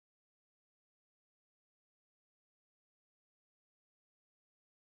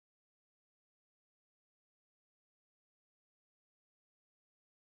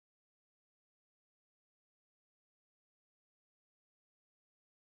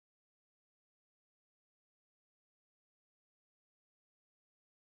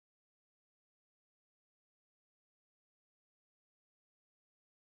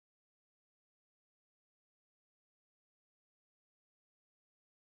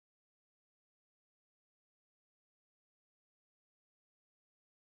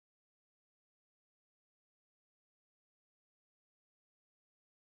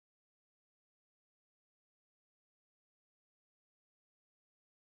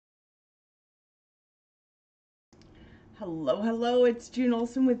Hello, hello, it's June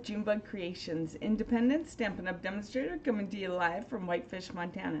Olson with Junebug Creations, independent Stampin' Up! Demonstrator coming to you live from Whitefish,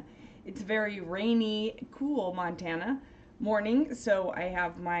 Montana. It's very rainy, cool Montana morning, so I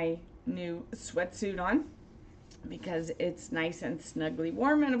have my new sweatsuit on because it's nice and snugly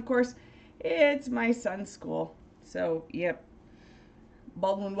warm, and of course, it's my son's school. So, yep,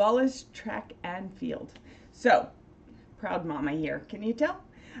 Baldwin Wallace Track and Field. So, proud mama here, can you tell?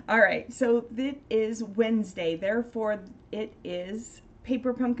 All right, so it is Wednesday, therefore it is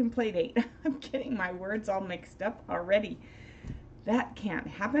Paper Pumpkin Playdate. I'm getting my words all mixed up already. That can't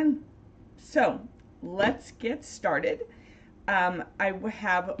happen. So let's get started. I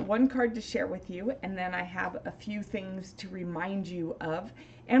have one card to share with you, and then I have a few things to remind you of,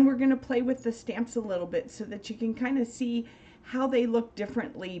 and we're going to play with the stamps a little bit so that you can kind of see how they look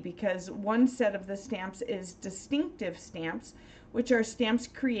differently, because one set of the stamps is distinctive stamps, which are stamps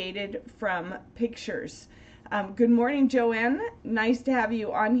created from pictures. Good morning, Joanne. Nice to have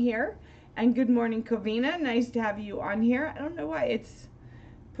you on here. And good morning, Covina. Nice to have you on here. I don't know why it's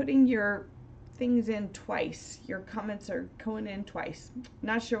putting your things in twice. Your comments are going in twice.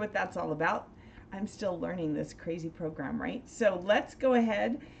 Not sure what that's all about. I'm still learning this crazy program, right? So let's go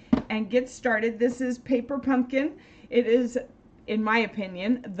ahead and get started. This is Paper Pumpkin. It is, in my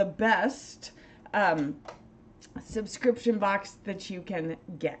opinion, the best subscription box that you can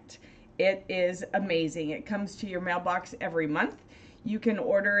get. It is amazing. It comes to your mailbox every month. You can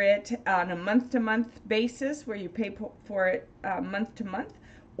order it on a month-to-month basis where you pay for it month to month,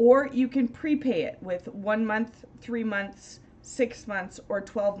 or you can prepay it with 1 month, 3 months, 6 months, or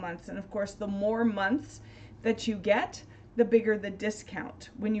 12 months. And of course, the more months that you get, the bigger the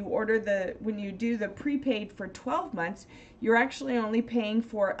discount. When you do the prepaid for 12 months, you're actually only paying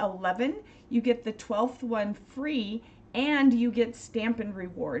for 11. You get the 12th one free, and you get Stampin'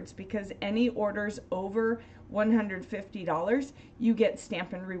 Rewards, because any orders over $150, you get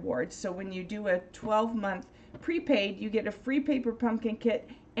Stampin' Rewards. So when you do a 12-month prepaid, you get a free Paper Pumpkin kit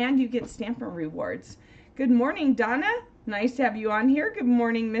and you get Stampin' Rewards. Good morning, Donna. Nice to have you on here. Good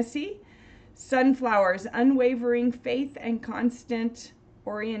morning, Missy. Sunflowers, unwavering faith and constant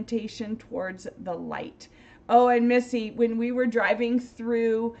orientation towards the light. Oh, and Missy, when we were driving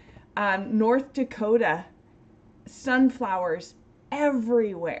through North Dakota, sunflowers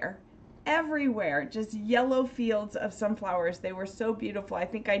everywhere, everywhere, just yellow fields of sunflowers. They were so beautiful. I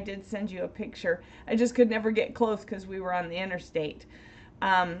think I did send you a picture. I just could never get close because we were on the interstate.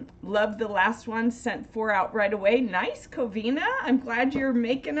 Loved the last one, sent 4 out right away. Nice, Covina. I'm glad you're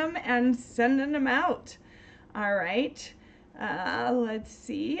making them and sending them out. All right. Let's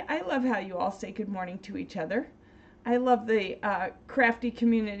see. I love how you all say good morning to each other. I love the crafty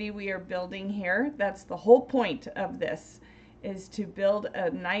community we are building here. That's the whole point of this, is to build a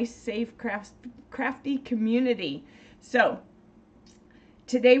nice, safe, crafty community. So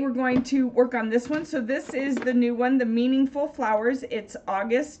today we're going to work on this one. So this is the new one, the Meaningful Flowers. It's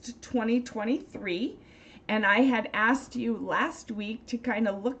August 2023. And I had asked you last week to kind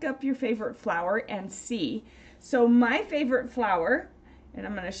of look up your favorite flower and see. So my favorite flower, and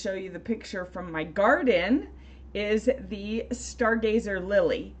I'm going to show you the picture from my garden, is the Stargazer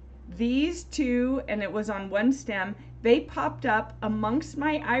Lily. These two, and it was on one stem, they popped up amongst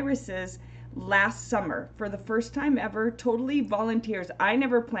my irises last summer for the first time ever, totally volunteers. I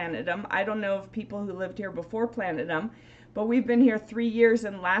never planted them. I don't know if people who lived here before planted them, but we've been here 3 years,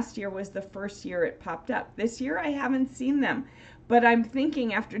 and last year was the first year it popped up. This year I haven't seen them, but I'm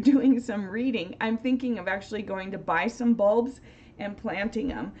thinking, after doing some reading, I'm thinking of actually going to buy some bulbs and planting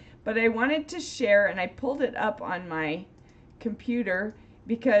them. But I wanted to share, and I pulled it up on my computer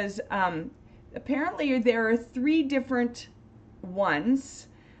because apparently there are 3 different ones.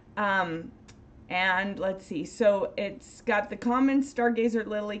 And let's see, so it's got the common Stargazer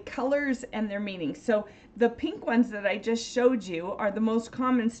Lily colors and their meaning. So the pink ones that I just showed you are the most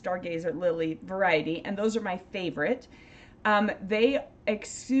common Stargazer Lily variety, and those are my favorite. They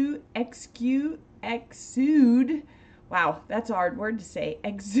exude, wow, that's a hard word to say,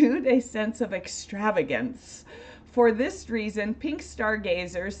 exude a sense of extravagance. For this reason, pink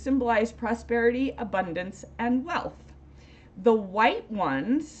stargazers symbolize prosperity, abundance, and wealth. The white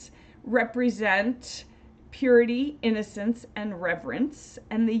ones represent purity, innocence, and reverence.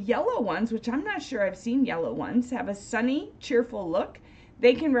 And the yellow ones, which I'm not sure I've seen yellow ones, have a sunny, cheerful look.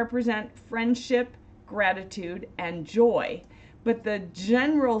 They can represent friendship, gratitude, and joy. But the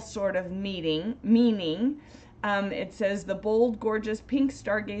general sort of meaning, it says the bold, gorgeous pink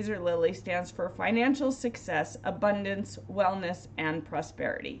Stargazer Lily stands for financial success, abundance, wellness, and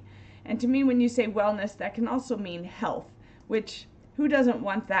prosperity. And to me, when you say wellness, that can also mean health, which Who doesn't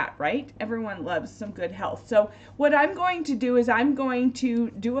want that, right? Everyone loves some good health. So what I'm going to do is I'm going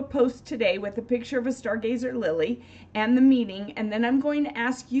to do a post today with a picture of a stargazer lily and the meaning, and then I'm going to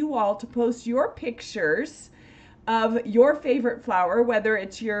ask you all to post your pictures of your favorite flower, whether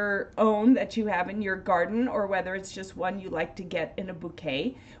it's your own that you have in your garden or whether it's just one you like to get in a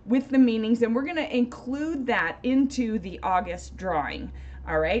bouquet, with the meanings, and we're going to include that into the August drawing.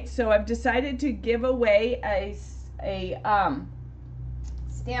 All right, so I've decided to give away a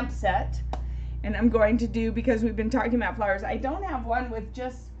stamp set, and I'm going to do, because we've been talking about flowers, I don't have one with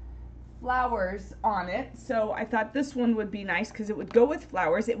just flowers on it, so I thought this one would be nice because it would go with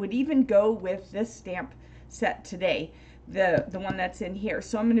flowers. It would even go with this stamp set today, the one that's in here.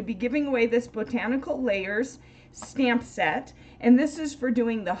 So I'm going to be giving away this Botanical Layers stamp set, and this is for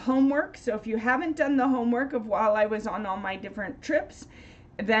doing the homework. So if you haven't done the homework of while I was on all my different trips,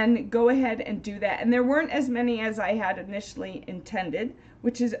 then go ahead and do that. And there weren't as many as I had initially intended,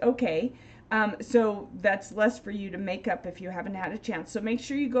 which is okay. So that's less for you to make up if you haven't had a chance. So make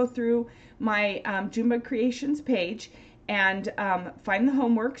sure you go through my Jumba Creations page and find the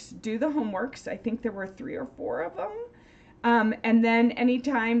homeworks, do the homeworks. I think there were 3 or 4 of them. And then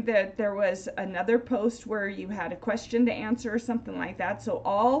anytime that there was another post where you had a question to answer or something like that. So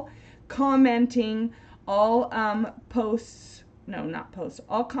all commenting, all posts, no, not posts,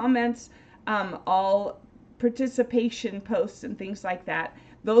 all comments, all participation posts and things like that,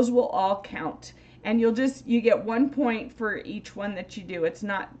 those will all count. And you get 1 point for each one that you do. It's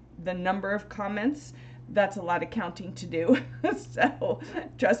not the number of comments. That's a lot of counting to do. So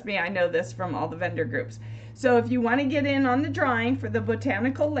trust me, I know this from all the vendor groups. So if you want to get in on the drawing for the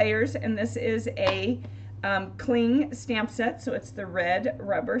Botanical Layers, and this is a cling stamp set, so it's the red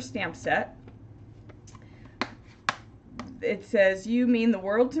rubber stamp set. It says, "You mean the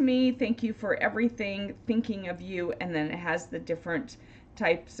world to me. Thank you for everything. Thinking of you." And then it has the different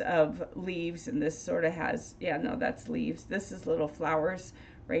types of leaves, and this sort of has, yeah, no, that's leaves. This is little flowers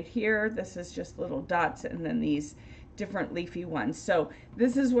right here. This is just little dots, and then these different leafy ones. So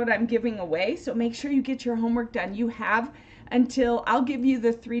this is what I'm giving away. So make sure you get your homework done. You have until, I'll give you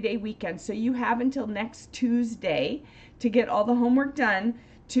the 3-day weekend. So you have until next Tuesday to get all the homework done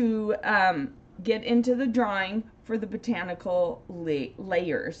to get into the drawing for the Botanical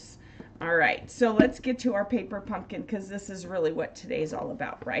Layers. All right, so let's get to our paper pumpkin, because this is really what today's all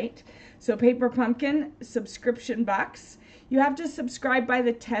about, right? So paper pumpkin subscription box. You have to subscribe by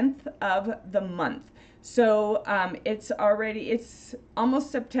the 10th of the month. So it's almost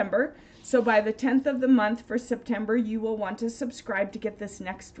September. So by the 10th of the month for September, you will want to subscribe to get this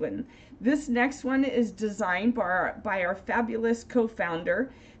next one. This next one is designed by our fabulous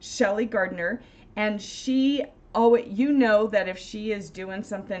co-founder, Shelly Gardner, and she, you know that if she is doing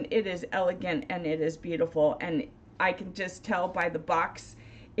something, it is elegant and it is beautiful, and I can just tell by the box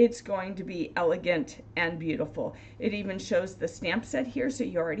it's going to be elegant and beautiful. It even shows the stamp set here, so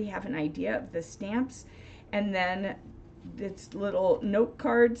you already have an idea of the stamps, and then it's little note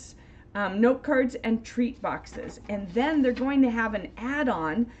cards and treat boxes, and then they're going to have an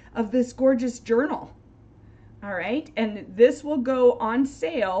add-on of this gorgeous journal. All right, and this will go on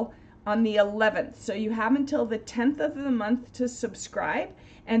sale on the 11th. So you have until the 10th of the month to subscribe,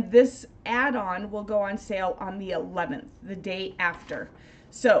 and this add-on will go on sale on the 11th, the day after.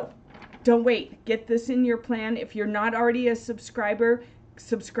 So don't wait, get this in your plan. If you're not already a subscriber,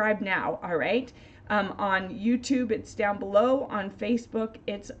 subscribe now, all right? On YouTube, it's down below. On Facebook,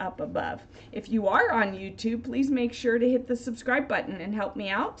 it's up above. If you are on YouTube, please make sure to hit the subscribe button and help me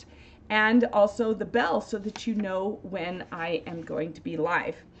out, and also the bell so that you know when I am going to be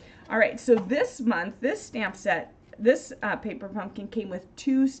live. All right, so this month, this stamp set, this paper pumpkin came with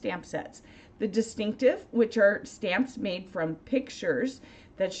 2 stamp sets. The Distinctive, which are stamps made from pictures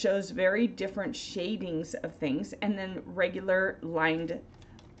that shows very different shadings of things, and then regular lined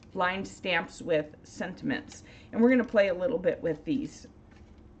stamps with sentiments. And we're going to play a little bit with these.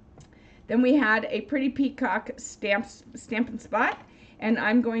 Then we had a Pretty Peacock Stamp and Spot, and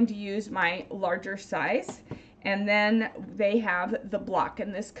I'm going to use my larger size. And then they have the block,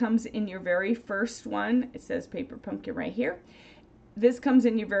 and this comes in your very first one. It says paper pumpkin right here. This comes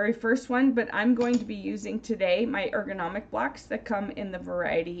in your very first one, but I'm going to be using today my ergonomic blocks that come in the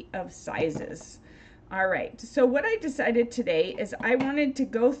variety of sizes. All right, so what I decided today is I wanted to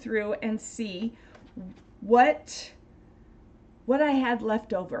go through and see what I had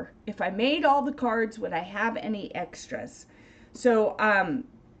left over. If I made all the cards, would I have any extras? So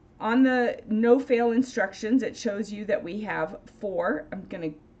on the no-fail instructions, it shows you that we have 4.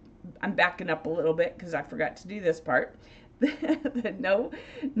 I'm backing up a little bit because I forgot to do this part. The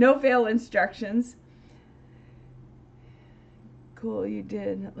no-fail instructions. cool. You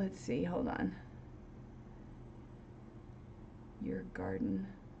did. Let's see. Hold on. Your garden.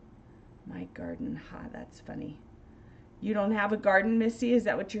 My garden. Ha, that's funny. You don't have a garden, Missy? Is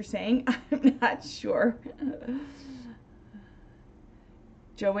that what you're saying? I'm not sure.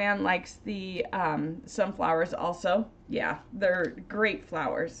 Joanne likes the sunflowers also. Yeah, they're great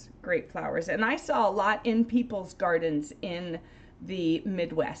flowers. Great flowers. And I saw a lot in people's gardens in the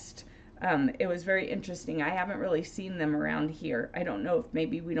Midwest. It was very interesting. I haven't really seen them around here. I don't know if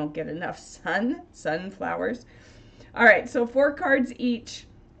maybe we don't get enough sunflowers. All right, so 4 cards each,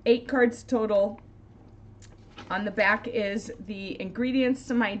 8 cards total. On the back is the ingredients,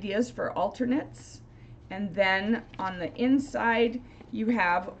 some ideas for alternates. And then on the inside, you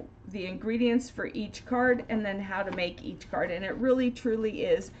have the ingredients for each card and then how to make each card. And it really truly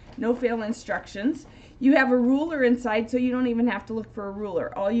is no-fail instructions. You have a ruler inside, so you don't even have to look for a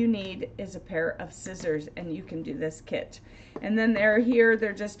ruler. All you need is a pair of scissors and you can do this kit. And then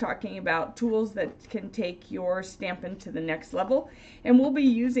they're just talking about tools that can take your Stampin' to the next level. And we'll be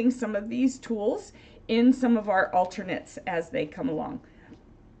using some of these tools in some of our alternates as they come along.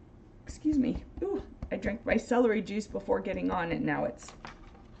 Excuse me. Ooh, I drank my celery juice before getting on and now it's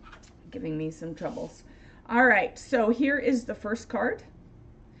giving me some troubles. All right, so here is the first card.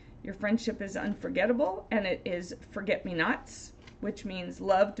 Your friendship is unforgettable, and it is forget-me-nots, which means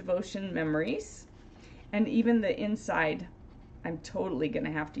love, devotion, memories. And even the inside, I'm totally going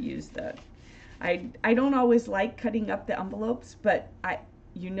to have to use the, I don't always like cutting up the envelopes, but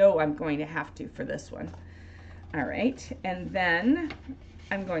you know I'm going to have to for this one. All right, and then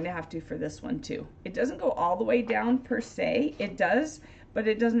I'm going to have to for this one too. It doesn't go all the way down per se. It does, but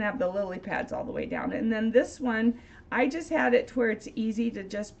it doesn't have the lily pads all the way down. And then this one, I just had it to where it's easy to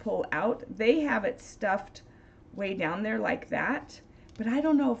just pull out. They have it stuffed way down there like that, but I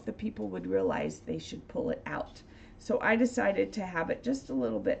don't know if the people would realize they should pull it out. So I decided to have it just a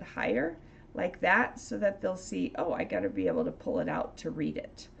little bit higher like that so that they'll see, oh, I got to be able to pull it out to read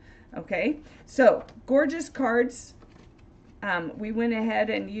it. Okay, so gorgeous cards. We went ahead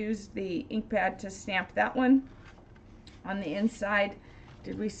and used the ink pad to stamp that one. On the inside,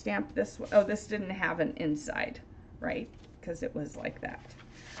 did we stamp this one? Oh, this didn't have an inside, right? Because it was like that.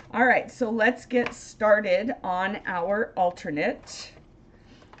 All right, so let's get started on our alternate.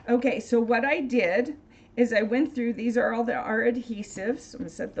 Okay, so what I did is I went through, these are all our adhesives. I'm gonna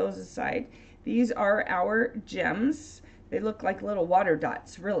set those aside. These are our gems. They look like little water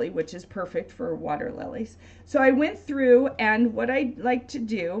dots, really, which is perfect for water lilies. So I went through, and what I like to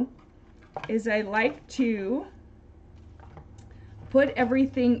do is I like to put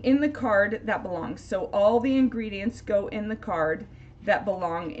everything in the card that belongs. So all the ingredients go in the card that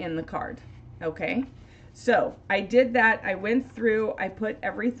belong in the card, okay? So I did that. I went through, I put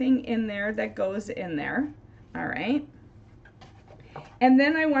everything in there that goes in there, all right? And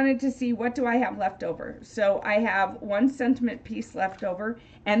then I wanted to see, what do I have left over? So I have 1 sentiment piece left over,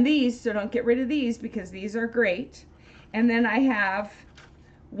 and these, so don't get rid of these because these are great. And then I have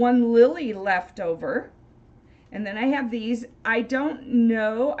 1 lily left over. And then I have these. I don't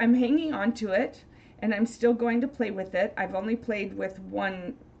know, I'm hanging on to it, and I'm still going to play with it. I've only played with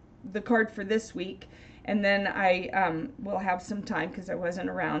the card for this week, and then I will have some time because I wasn't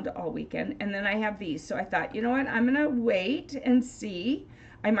around all weekend. And then I have these. So I thought, you know what, I'm gonna wait and see.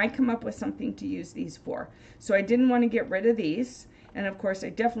 I might come up with something to use these for. So I didn't want to get rid of these. And of course,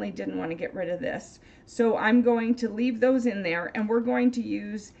 I definitely didn't want to get rid of this. So I'm going to leave those in there, and we're going to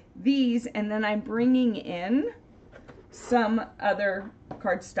use these, and then I'm bringing in some other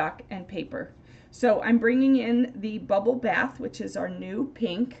cardstock and paper. So I'm bringing in the Bubble Bath, which is our new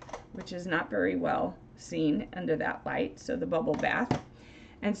pink, which is not very well seen under that light, so the Bubble Bath.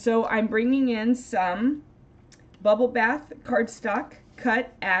 And so I'm bringing in some Bubble Bath cardstock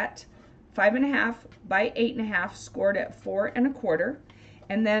cut at 5.5 by 8.5, scored at 4 1/4.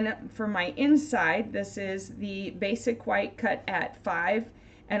 And then for my inside, this is the basic white cut at 5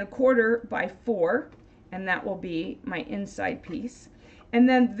 1/4 by 4, and that will be my inside piece. And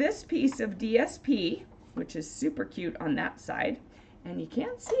then this piece of DSP, which is super cute on that side, and you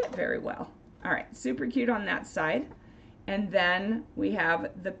can't see it very well. All right, super cute on that side. And then we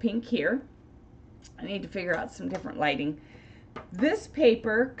have the pink here. I need to figure out some different lighting. This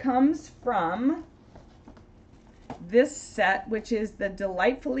paper comes from this set, which is the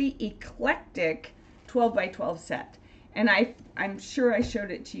Delightfully Eclectic 12 by 12 set. And I'm sure I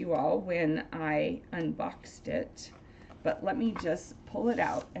showed it to you all when I unboxed it, but let me just pull it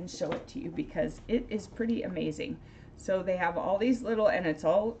out and show it to you because it is pretty amazing. So they have all these little, and it's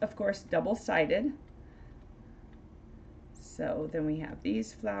all, of course, double-sided. So then we have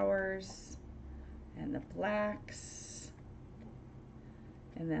these flowers and the blacks.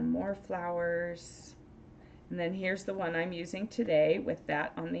 and then more flowers. And then here's the one I'm using today with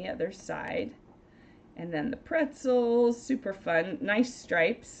that on the other side. And then the pretzels, super fun, nice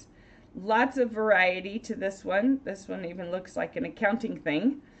stripes. Lots of variety to this one. This one even looks like an accounting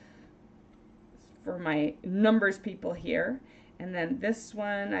thing for my numbers people here. And then this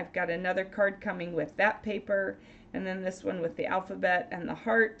one, I've got another card coming with that paper. And then this one with the alphabet and the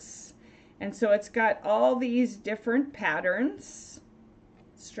hearts. And so it's got all these different patterns.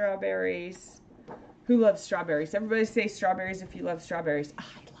 Strawberries. Who loves strawberries? Everybody say strawberries if you love strawberries. Oh,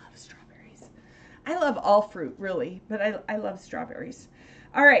 I love strawberries. I love all fruit, really, but I love strawberries.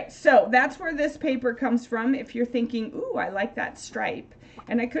 All right, so that's where this paper comes from. If you're thinking, ooh, I like that stripe.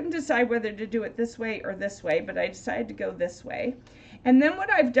 And I couldn't decide whether to do it this way or this way, but I decided to go this way. And then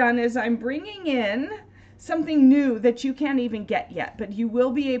what I've done is I'm bringing in something new that you can't even get yet, but you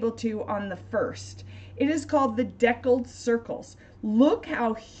will be able to on the 1st. It is called the deckled circles. Look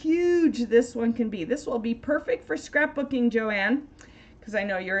how huge this one can be. This will be perfect for scrapbooking, Joanne, because I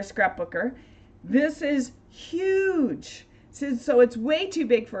know you're a scrapbooker. This is huge. So it's way too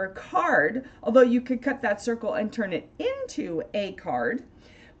big for a card, although you could cut that circle and turn it into a card.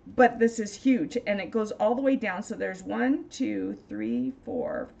 But this is huge, and it goes all the way down. So there's 1, 2, 3,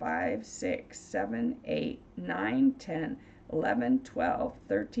 4, 5, 6, 7, 8, 9, 10, 11, 12,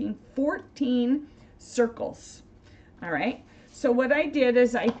 13, 14 circles. All right. So what I did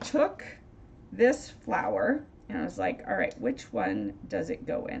is I took this flower and I was like, all right, which one does it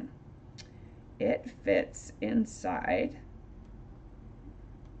go in? It fits inside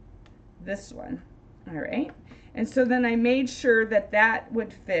this one. All right. And so then I made sure that that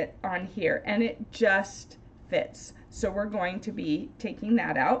would fit on here, and it just fits. So we're going to be taking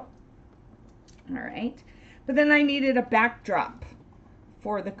that out. All right. But then I needed a backdrop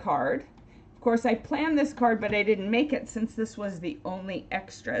for the card. Of course, I planned this card, but I didn't make it since this was the only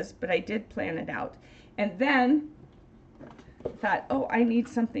extras, but I did plan it out. And then I thought, oh, I need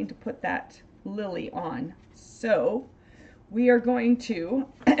something to put that lily on. So we are going to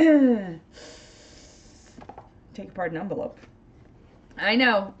take apart an envelope. I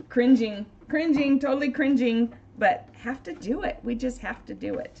know, cringing, totally cringing, but have to do it. We just have to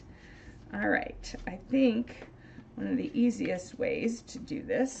do it. All right, I think one of the easiest ways to do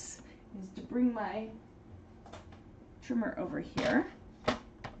this is to bring my trimmer over here. All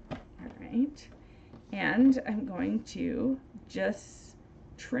right, and I'm going to just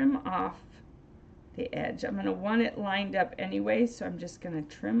trim off the edge. I'm going to want it lined up anyway, so I'm just going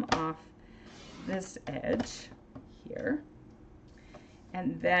to trim off this edge here,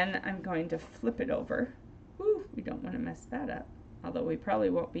 and then I'm going to flip it over. Ooh, we don't want to mess that up, although we probably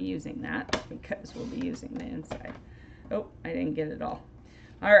won't be using that because we'll be using the inside. Oh, I didn't get it all.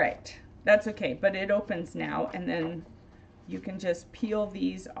 All right, that's okay, but it opens now, and then you can just peel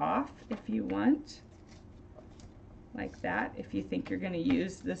these off if you want, like that. If you think you're going to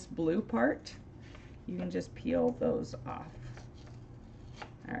use this blue part, you can just peel those off.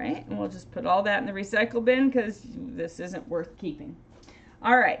 All right, and we'll just put all that in the recycle bin because this isn't worth keeping.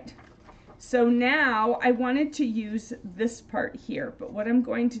 All right, so now I wanted to use this part here, but what I'm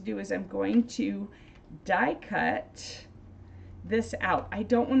going to do is I'm going to die cut this out. I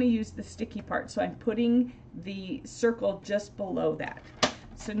don't want to use the sticky part, so I'm putting the circle just below that.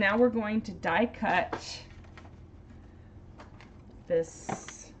 So now we're going to die cut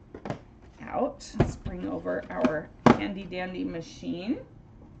this out. Let's bring over our handy dandy machine.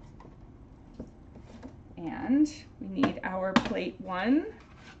 And we need our plate 1,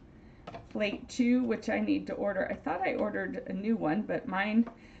 plate 2, which I need to order. I thought I ordered a new one, but mine,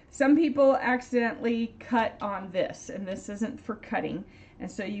 some people accidentally cut on this, and this isn't for cutting.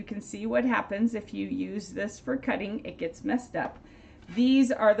 And so you can see what happens if you use this for cutting. It gets messed up.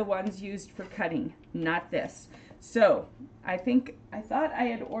 These are the ones used for cutting, not this. So I thought I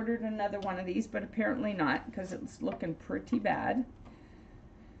had ordered another one of these, but apparently not, because it's looking pretty bad.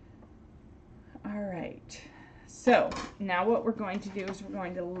 All right, so now what we're going to do is we're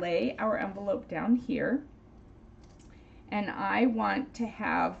going to lay our envelope down here, and I want to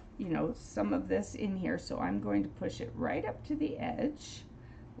have, you know, some of this in here, so I'm going to push it right up to the edge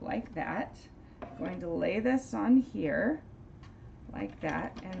like that. I'm going to lay this on here like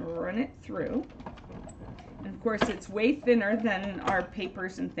that and run it through. And of course it's way thinner than our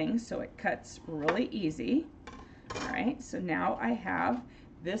papers and things, so it cuts really easy. All right, so now I have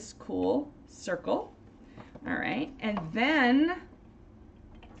this cool circle. All right, and then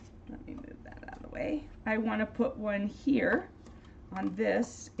let me move that out of the way. I want to put one here on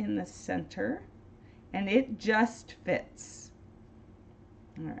this in the center, and it just fits.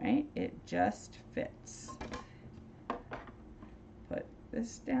 All right, it just fits. Put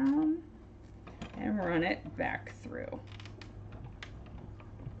this down and run it back through.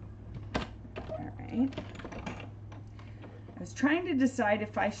 All right. I was trying to decide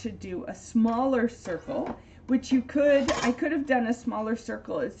if I should do a smaller circle, which I could have done a smaller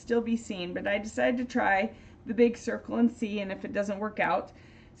circle, it'd still be seen, but I decided to try the big circle and see, and if it doesn't work out,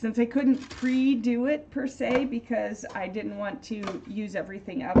 since I couldn't pre-do it per se because I didn't want to use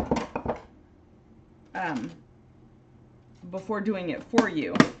everything up before doing it for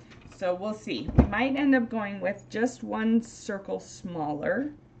you. So we'll see. We might end up going with just one circle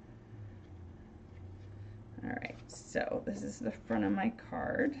smaller. All right, so this is the front of my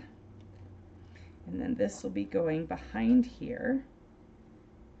card. And then this will be going behind here.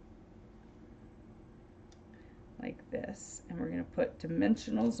 Like this. And we're going to put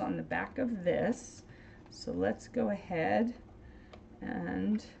dimensionals on the back of this. So let's go ahead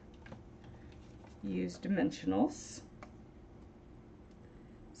and use dimensionals.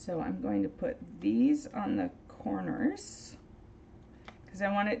 So I'm going to put these on the corners because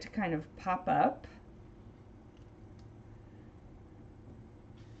I want it to kind of pop up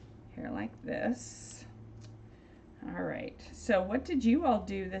here like this. All right, so what did you all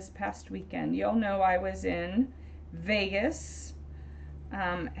do this past weekend? You all know I was in Vegas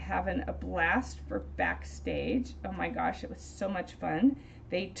having a blast for backstage. Oh my gosh, it was so much fun.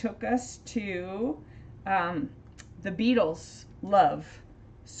 They took us to the Beatles Love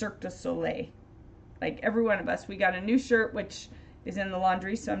Cirque du Soleil. Like every one of us, we got a new shirt, which is in the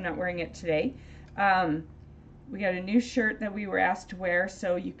laundry, so I'm not wearing it today. We got a new shirt that we were asked to wear,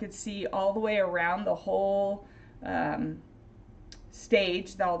 so you could see all the way around the whole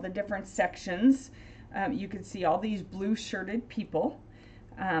stage, all the different sections. You could see all these blue shirted people.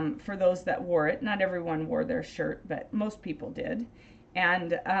 For those that wore it, not everyone wore their shirt, but most people did.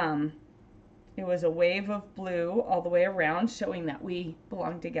 And it was a wave of blue all the way around, showing that we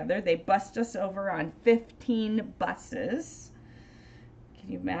belong together. They bussed us over on 15 buses.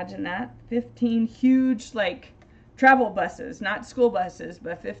 Can you imagine that? 15 huge, like, travel buses, not school buses,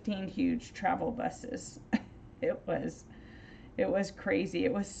 but 15 huge travel buses. It was crazy.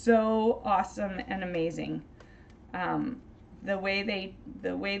 It was so awesome and amazing. The way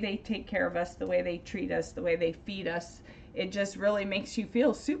they take care of us, the way they treat us, the way they feed us, it just really makes you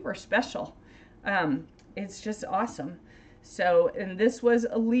feel super special. It's just awesome. So, and this was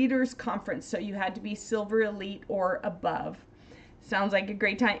a leaders conference, so you had to be silver elite or above. Sounds like a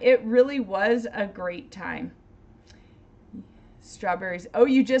great time. It really was a great time. Strawberries. Oh,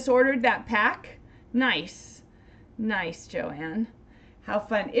 you just ordered that pack? Nice. Nice, Joanne. How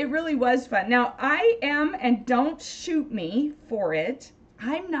fun. It really was fun. Now, I am, and don't shoot me for it,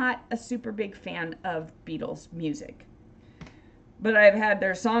 I'm not a super big fan of Beatles music. But I've had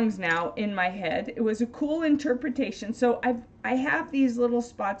their songs now in my head. It was a cool interpretation. So I have these little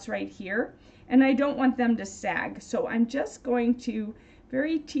spots right here, and I don't want them to sag. So I'm just going to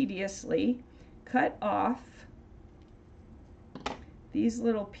very tediously cut off these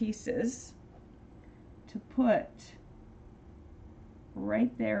little pieces to put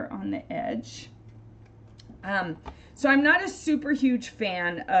right there on the edge. So I'm not a super huge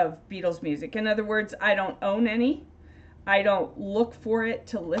fan of Beatles music. In other words, I don't own any. I don't look for it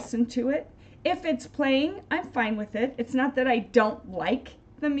to listen to it. If it's playing, I'm fine with it. It's not that I don't like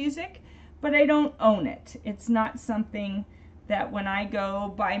the music, but I don't own it. It's not something that when I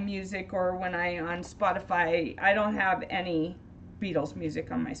go buy music or when I on Spotify, I don't have any Beatles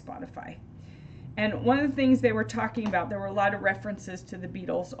music on my Spotify. And one of the things they were talking about, there were a lot of references to the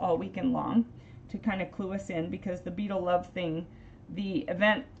Beatles all weekend long to kind of clue us in, because the Beatle Love thing, the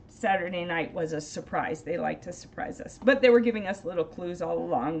event Saturday night was a surprise. They like to surprise us. But they were giving us little clues all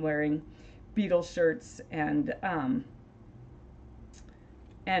along, wearing Beatles shirts and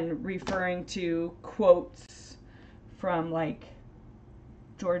referring to quotes from like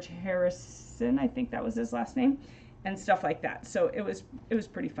George Harrison, I think that was his last name, and stuff like that. So it was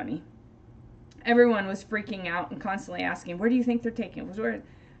pretty funny. Everyone was freaking out and constantly asking, where do you think they're taking it?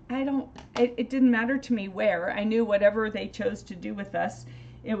 It didn't matter to me where. I knew whatever they chose to do with us,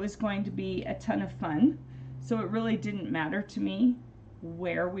 it was going to be a ton of fun. So it really didn't matter to me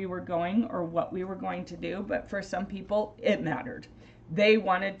where we were going or what we were going to do. But for some people, it mattered. They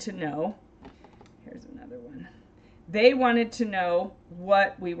wanted to know. Here's another one. They wanted to know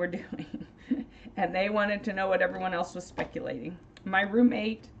what we were doing. And they wanted to know what everyone else was speculating. My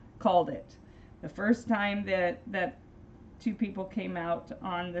roommate called it. The first time that two people came out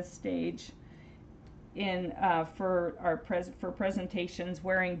on the stage for presentations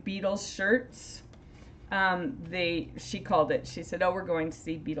wearing Beatles shirts, she called it. She said, "Oh, we're going to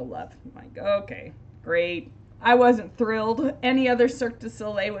see Beatle Love." I'm like, "Okay, great, I wasn't thrilled. Any other Cirque du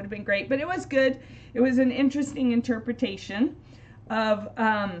Soleil would have been great, but it was good. It was an interesting interpretation of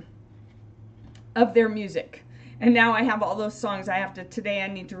their music. And now I have all those songs. Today I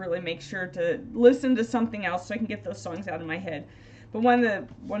need to really make sure to listen to something else so I can get those songs out of my head. But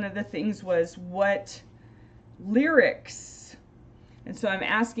one of the things was what lyrics. And so I'm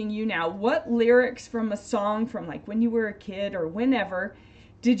asking you now, what lyrics from a song from like when you were a kid or whenever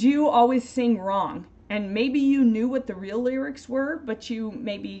did you always sing wrong? And maybe you knew what the real lyrics were, but you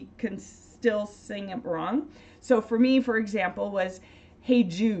maybe can still sing it wrong. So for me, for example, was Hey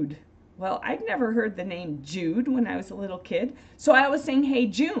Jude. Well, I'd never heard the name Jude when I was a little kid, so I was saying Hey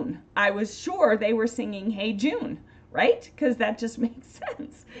June. I was sure they were singing Hey June, right? Because that just makes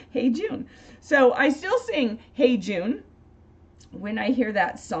sense. Hey June. So I still sing Hey June when I hear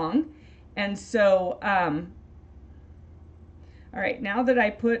that song. And so, all right, now that I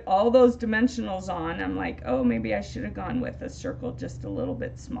put all those dimensionals on, I'm like, oh, maybe I should have gone with a circle just a little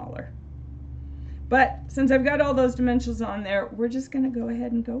bit smaller. But since I've got all those dimensionals on there, we're just going to go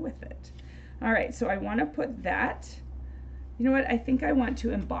ahead and go with it. All right, so I want to put that. You know what? I think I want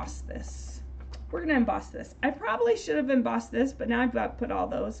to emboss this. We're going to emboss this. I probably should have embossed this, but now I've got to put all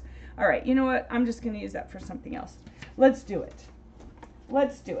those. All right, you know what? I'm just going to use that for something else. Let's do it.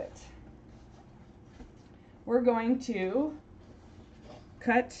 Let's do it. We're going to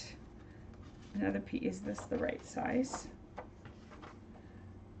cut another piece. Is this the right size?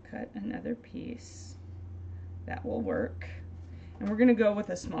 Cut another piece. That will work. And we're going to go with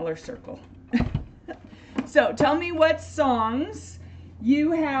a smaller circle. So tell me what songs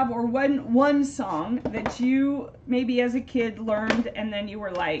you have, or one song that you maybe as a kid learned and then you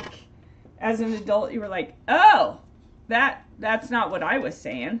were like, as an adult, you were like, oh, that's not what I was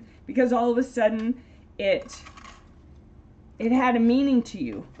saying, because all of a sudden it had a meaning to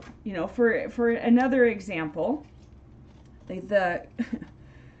you. You know, for another example, the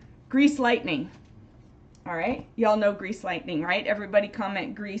Grease Lightning. All right, y'all know Grease Lightning, right? Everybody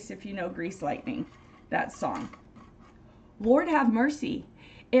comment Grease if you know Grease Lightning, that song. Lord have mercy.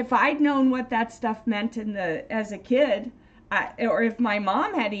 If I'd known what that stuff meant as a kid, or if my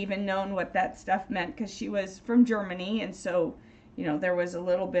mom had even known what that stuff meant, because she was from Germany, and so, you know, there was a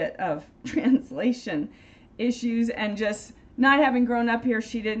little bit of translation issues, and just not having grown up here,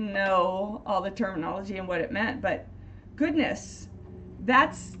 she didn't know all the terminology and what it meant. But goodness,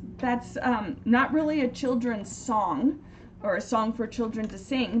 that's not really a children's song or a song for children to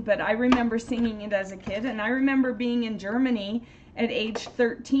sing, but I remember singing it as a kid, and I remember being in Germany at age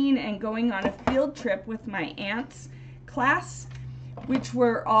 13 and going on a field trip with my aunt's class, which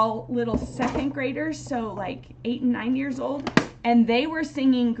were all little second graders, so like 8 and 9 years old, and they were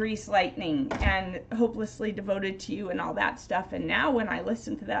singing Grease Lightning and Hopelessly Devoted to You and all that stuff. And now when I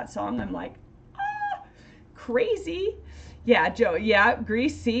listen to that song, I'm like, ah, crazy. Yeah, Joe, yeah,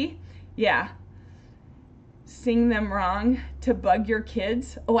 Grease, see? Yeah. Sing them wrong to bug your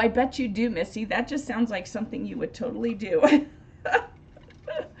kids? Oh, I bet you do, Missy. That just sounds like something you would totally do.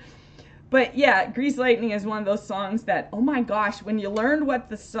 But yeah, Grease Lightning is one of those songs that, oh my gosh, when you learned what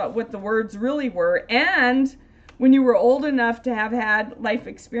the words really were, and when you were old enough to have had life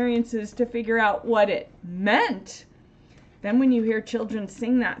experiences to figure out what it meant, then when you hear children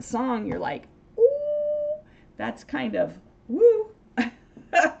sing that song, you're like, ooh, that's kind of, woo.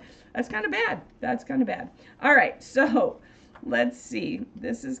 That's kind of bad. That's kind of bad. All right, so let's see.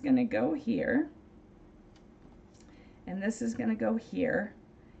 This is going to go here. And this is going to go here.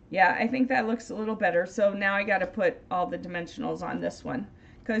 Yeah, I think that looks a little better. So now I got to put all the dimensionals on this one,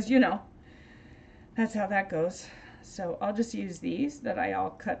 because, you know, that's how that goes. So I'll just use these that I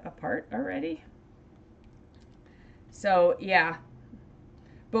all cut apart already. So, yeah.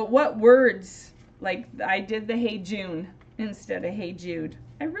 But what words, like I did the Hey June instead of Hey Jude.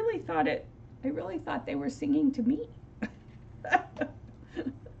 I really thought they were singing to me.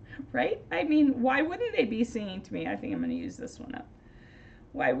 Right? I mean, why wouldn't they be singing to me? I think I'm going to use this one up.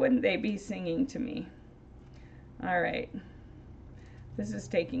 Why wouldn't they be singing to me? All right. This is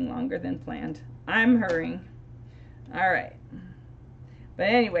taking longer than planned. I'm hurrying. All right. But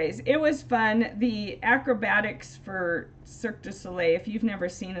anyways, it was fun. The acrobatics for Cirque du Soleil, if you've never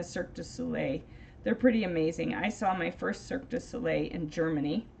seen a Cirque du Soleil, they're pretty amazing. I saw my first Cirque du Soleil in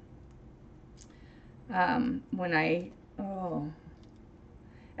Germany as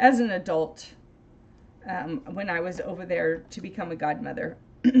an adult, when I was over there to become a godmother.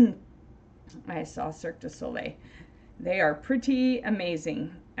 I saw Cirque du Soleil. They are pretty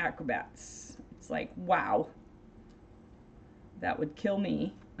amazing acrobats. It's like, wow, that would kill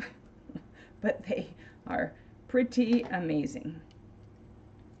me, but they are pretty amazing.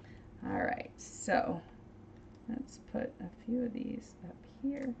 All right, so Let's put a few of these up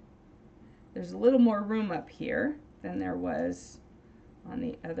here. There's a little more room up here than there was on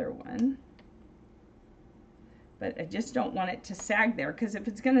the other one. But I just don't want it to sag there, because if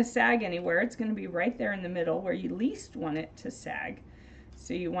it's going to sag anywhere, it's going to be right there in the middle where you least want it to sag.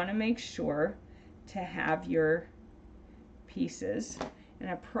 So you want to make sure to have your pieces. And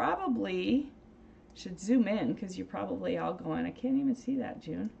I probably should zoom in, because you're probably all going, I can't even see that,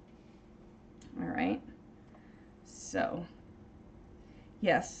 June. All right. So,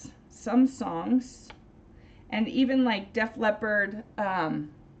 yes, some songs, and even like Def Leppard,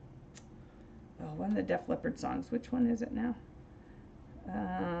 one of the Def Leppard songs. Which one is it now?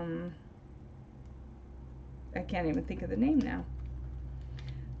 I can't even think of the name now,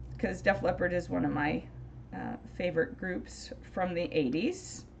 because Def Leppard is one of my favorite groups from the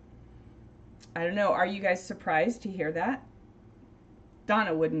 80s. I don't know, are you guys surprised to hear that?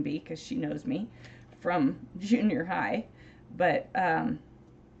 Donna wouldn't be, because she knows me from junior high. But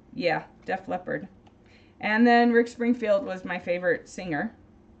yeah, Def Leppard. And then Rick Springfield was my favorite singer.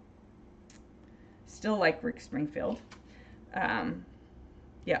 Still like Rick Springfield.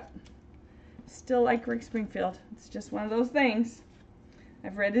 Yeah, still like Rick Springfield. It's just one of those things.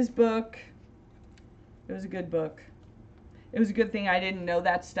 I've read his book. It was a good book. It was a good thing I didn't know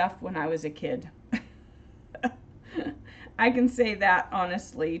that stuff when I was a kid. I can say that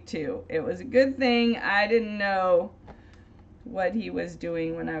honestly too. It was a good thing I didn't know what he was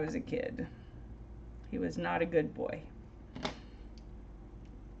doing when I was a kid. He was not a good boy.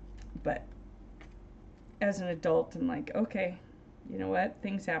 But as an adult, I'm like, okay, you know what?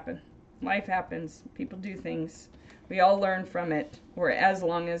 Things happen. Life happens. People do things. We all learn from it. Or as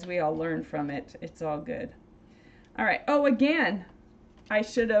long as we all learn from it, it's all good. All right. Oh, again, I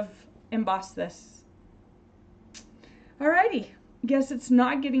should have embossed this. Alrighty. Guess it's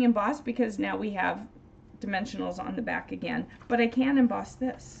not getting embossed because now we have dimensionals on the back again. But I can emboss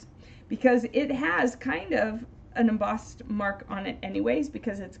this because it has kind of an embossed mark on it anyways,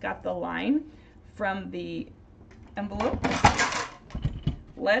 because it's got the line from the envelope.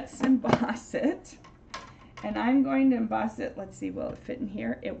 Let's emboss it. And I'm going to emboss it. Let's see, will it fit in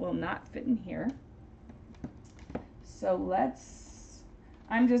here? It will not fit in here. So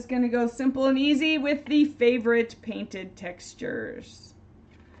I'm just going to go simple and easy with the favorite painted textures,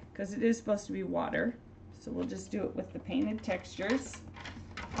 because it is supposed to be water. So we'll just do it with the painted textures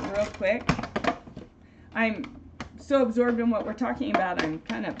real quick. I'm so absorbed in what we're talking about, I'm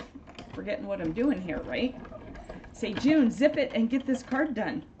kind of forgetting what I'm doing here, right? Say, June, zip it and get this card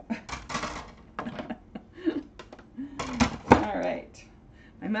done. All right.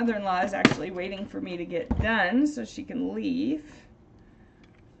 My mother-in-law is actually waiting for me to get done so she can leave,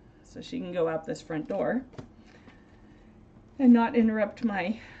 so she can go out this front door and not interrupt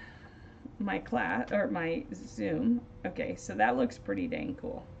my class or my Zoom. Okay, so that looks pretty dang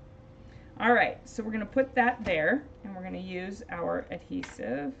cool. All right, so we're going to put that there, and we're going to use our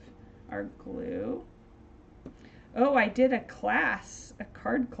adhesive, our glue. Oh, I did a class, a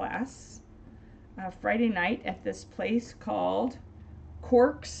card class, Friday night at this place called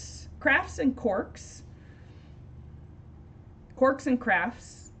Crafts and Corks. Corks and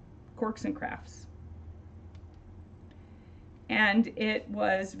Crafts. Corks and Crafts. And it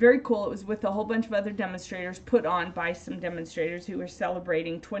was very cool. It was with a whole bunch of other demonstrators, put on by some demonstrators who were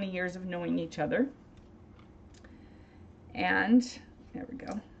celebrating 20 years of knowing each other. And there we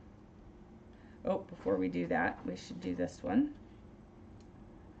go. Oh, before we do that, we should do this one.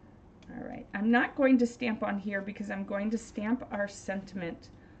 All right, I'm not going to stamp on here because I'm going to stamp our sentiment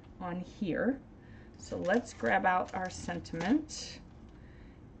on here. So let's grab out our sentiment,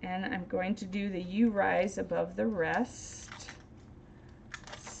 and I'm going to do the "You rise above the rest"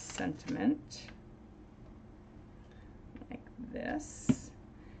 sentiment like this,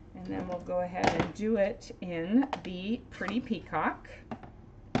 and then we'll go ahead and do it in the Pretty Peacock.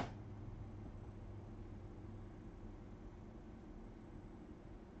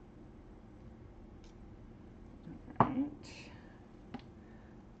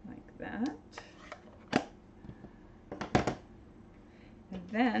 Like that. And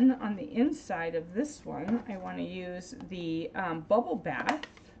then on the inside of this one, I want to use the bubble bath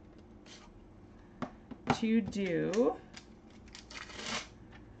to do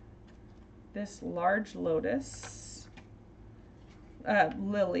this large lotus,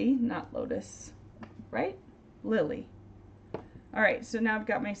 lily, not lotus, right? Lily. All right, so now I've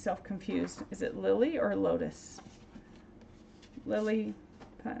got myself confused. Is it lily or lotus? Lily,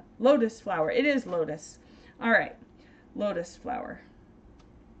 lotus flower. It is lotus. All right, lotus flower.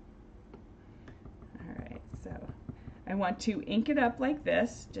 All right, so I want to ink it up like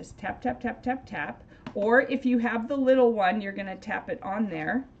this. Just tap, tap, tap, tap, tap. Or if you have the little one, you're going to tap it on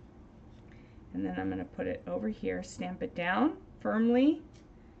there. And then I'm going to put it over here, stamp it down firmly,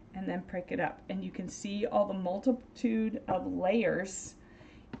 and then prick it up. And you can see all the multitude of layers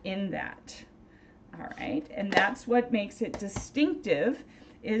in that. All right, and that's what makes it distinctive,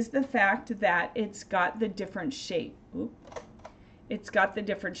 is the fact that it's got the different shape. Oop. It's got the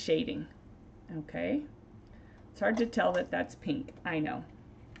different shading. Okay, it's hard to tell that that's pink, I know.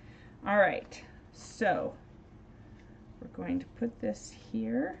 All right, so we're going to put this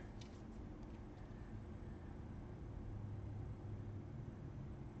here.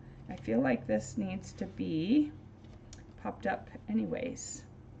 I feel like this needs to be popped up anyways.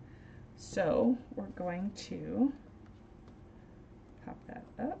 So we're going to pop that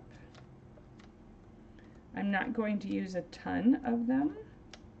up. I'm not going to use a ton of them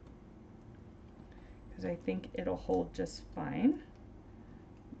because I think it'll hold just fine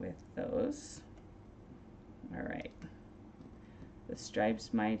with those. All right. The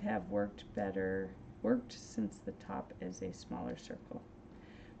stripes might have worked since the top is a smaller circle.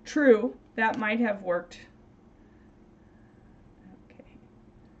 True, that might have worked. Okay,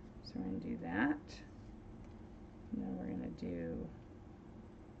 so we're going to do that. And then we're going to do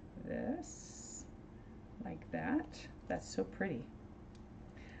this, like that. That's so pretty.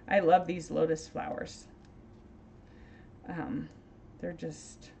 I love these lotus flowers. They're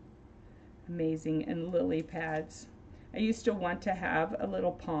just amazing. And lily pads. I used to want to have a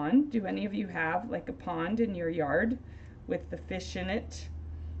little pond. Do any of you have like a pond in your yard with the fish in it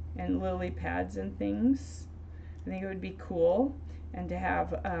and lily pads and things? I think it would be cool. And to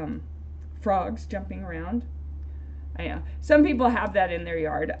have frogs jumping around. I know. Some people have that in their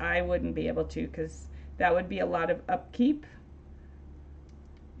yard. I wouldn't be able to because that would be a lot of upkeep.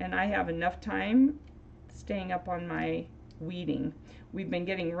 And I have enough time staying up on my weeding. We've been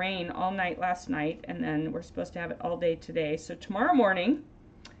getting rain all night last night, and then we're supposed to have it all day today. So tomorrow morning,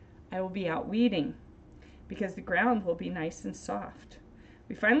 I will be out weeding because the ground will be nice and soft.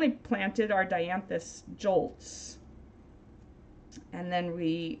 We finally planted our dianthus jolts, and then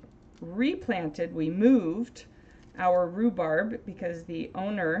we replanted, we moved our rhubarb because the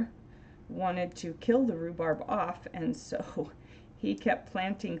owner wanted to kill the rhubarb off, and so he kept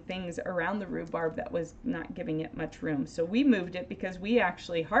planting things around the rhubarb that was not giving it much room. So we moved it because we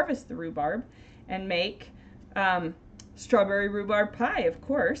actually harvest the rhubarb and make strawberry rhubarb pie, of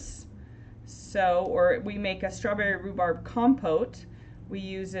course. So, or we make a strawberry rhubarb compote. We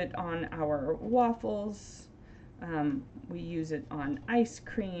use it on our waffles. We use it on ice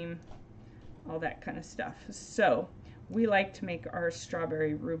cream, all that kind of stuff. So we like to make our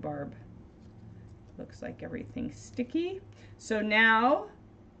strawberry rhubarb. Looks like everything's sticky. So now,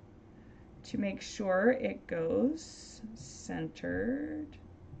 to make sure it goes centered,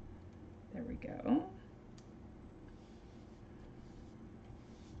 there we go.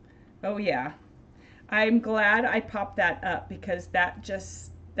 Oh yeah, I'm glad I popped that up because that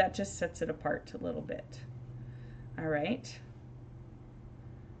just sets it apart a little bit. All right.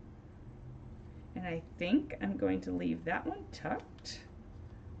 And I think I'm going to leave that one tucked,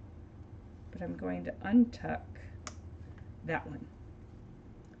 but I'm going to untuck that one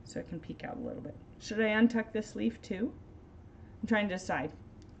so it can peek out a little bit. Should I untuck this leaf too? I'm trying to decide.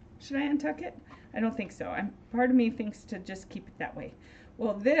 Should I untuck it? I don't think so. Part of me thinks to just keep it that way.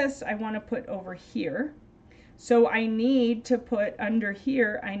 Well, this I want to put over here. So I need to put under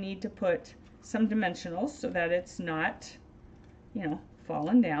here, I need to put some dimensionals so that it's not, you know,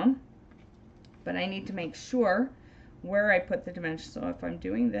 falling down. But I need to make sure where I put the dimension. So if I'm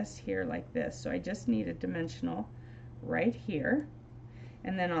doing this here like this, so I just need a dimensional right here.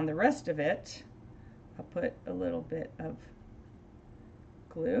 And then on the rest of it, I'll put a little bit of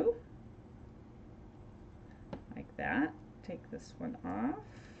glue like that. Take this one off.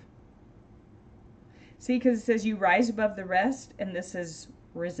 See, because it says you rise above the rest, and this is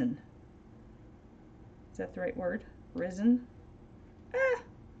risen. Is that the right word? Risen? Ah!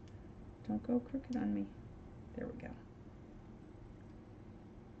 Don't go crooked on me. There we go.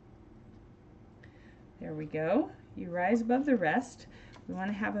 There we go. You rise above the rest. We want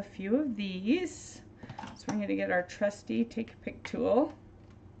to have a few of these. So we're going to get our trusty take a pick tool.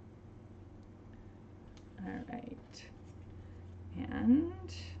 All right.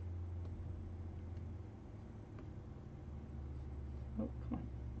 And oh, come on.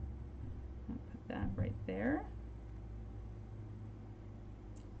 I'll put that right there.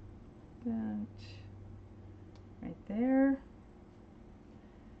 That right there.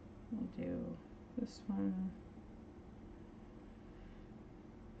 We'll do this one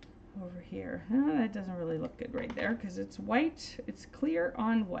over here. Oh, that doesn't really look good right there because it's white. It's clear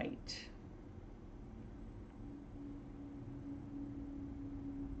on white.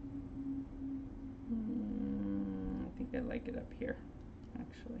 Maybe I like it up here,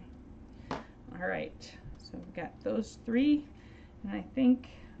 actually. All right, so we've got those 3, and I think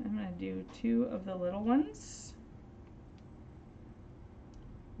I'm going to do 2 of the little ones.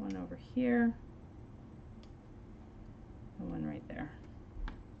 One over here, and one right there.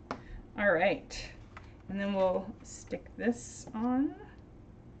 All right, and then we'll stick this on.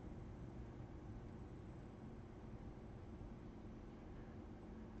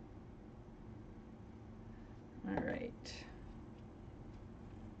 All right.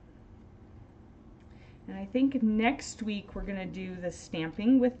 And I think next week we're going to do the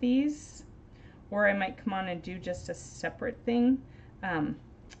stamping with these, or I might come on and do just a separate thing. I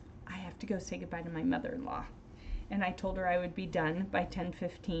have to go say goodbye to my mother-in-law, and I told her I would be done by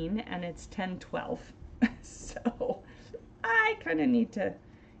 10:15, and it's 10:12. So I kind of need to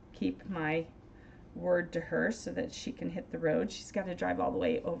keep my word to her so that she can hit the road. She's got to drive all the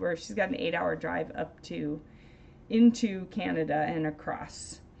way over. She's got an 8-hour drive up to into Canada and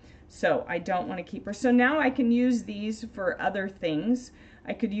across. So I don't want to keep her. So now I can use these for other things.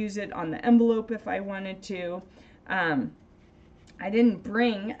 I could use it on the envelope if I wanted to. I didn't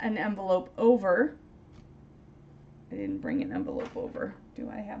bring an envelope over. Do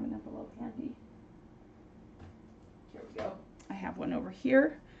I have an envelope handy? Here we go. I have one over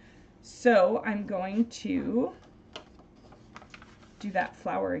here. So I'm going to do that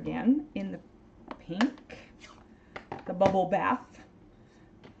flower again in the pink, the bubble bath.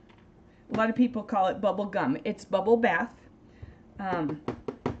 A lot of people call it bubble gum. It's bubble bath. There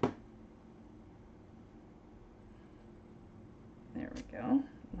we go,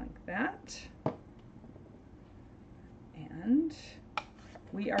 like that. And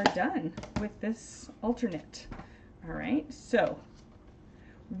we are done with this alternate. All right, so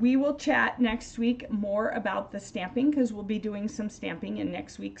we will chat next week more about the stamping, because we'll be doing some stamping in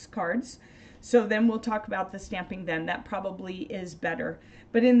next week's cards. So then we'll talk about the stamping then. That probably is better.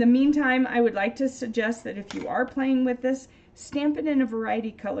 But in the meantime, I would like to suggest that if you are playing with this, stamp it in a variety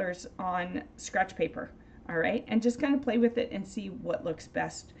of colors on scratch paper, all right? And just kind of play with it and see what looks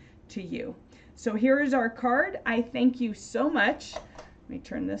best to you. So here is our card. I thank you so much. Let me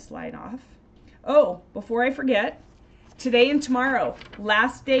turn this light off. Oh, before I forget, today and tomorrow,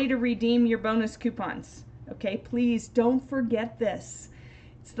 last day to redeem your bonus coupons. Okay, please don't forget this.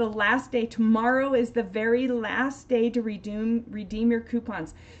 It's the last day. Tomorrow is the very last day to redeem your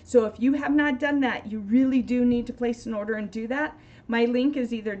coupons. So if you have not done that, you really do need to place an order and do that. My link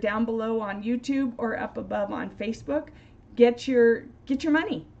is either down below on YouTube or up above on Facebook. Get your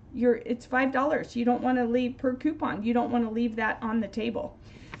money. It's $5. You don't want to leave per coupon. You don't want to leave that on the table.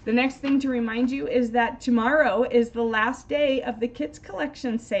 The next thing to remind you is that tomorrow is the last day of the kits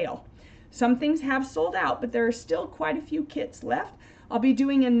collection sale. Some things have sold out, but there are still quite a few kits left. I'll be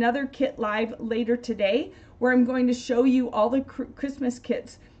doing another kit live later today where I'm going to show you all the Christmas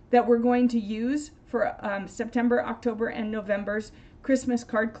kits that we're going to use for September, October, and November's Christmas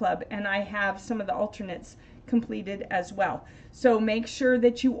Card Club. And I have some of the alternates completed as well. So make sure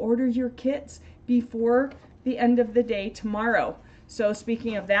that you order your kits before the end of the day tomorrow. So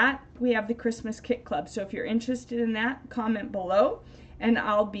speaking of that, we have the Christmas Kit Club. So if you're interested in that, comment below, and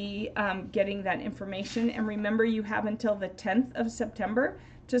I'll be getting that information. And remember, you have until the 10th of September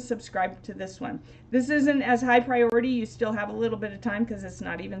to subscribe to this one. This isn't as high priority. You still have a little bit of time because it's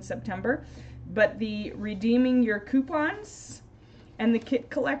not even September. But the redeeming your coupons and the kit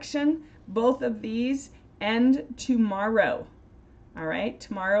collection, both of these end tomorrow. All right,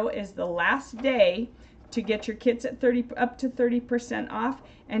 tomorrow is the last day to get your kits at up to 30% off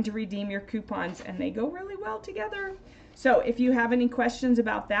and to redeem your coupons, and they go really well together. So if you have any questions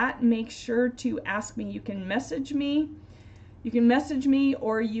about that, make sure to ask me. You can message me.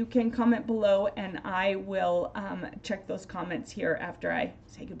 Or you can comment below, and I will check those comments here after I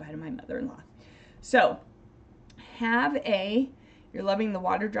say goodbye to my mother-in-law. So you're loving the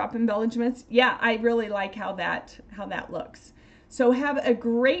water drop embellishments? Yeah, I really like how that looks. So have a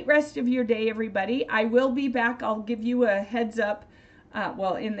great rest of your day, everybody. I will be back. I'll give you a heads up.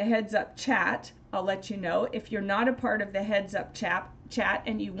 In the heads up chat, I'll let you know. If you're not a part of the heads up chat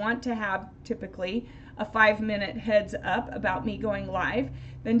and you want to have typically a 5-minute heads up about me going live,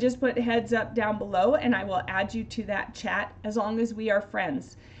 then just put heads up down below and I will add you to that chat as long as we are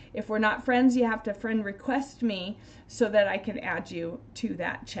friends. If we're not friends, you have to friend request me so that I can add you to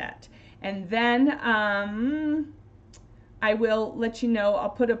that chat. And then I will let you know. I'll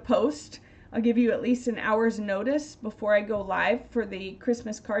put a post. I'll give you at least an hour's notice before I go live for the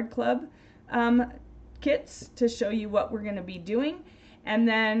Christmas Card Club kits to show you what we're going to be doing. And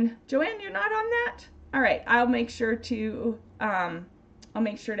then, Joanne, you're not on that? All right, I'll make sure to I'll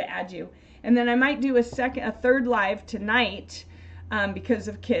make sure to add you. And then I might do a third live tonight, because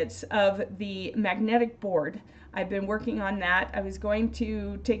of kids, of the magnetic board. I've been working on that. I was going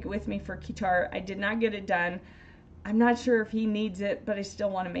to take it with me for guitar. I did not get it done. I'm not sure if he needs it, but I still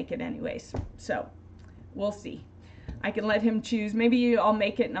want to make it anyways. So we'll see. I can let him choose. Maybe I'll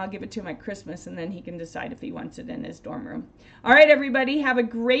make it and I'll give it to him at Christmas, and then he can decide if he wants it in his dorm room. All right, everybody, have a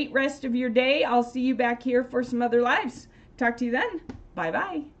great rest of your day. I'll see you back here for some other lives. Talk to you then.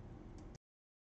 Bye-bye.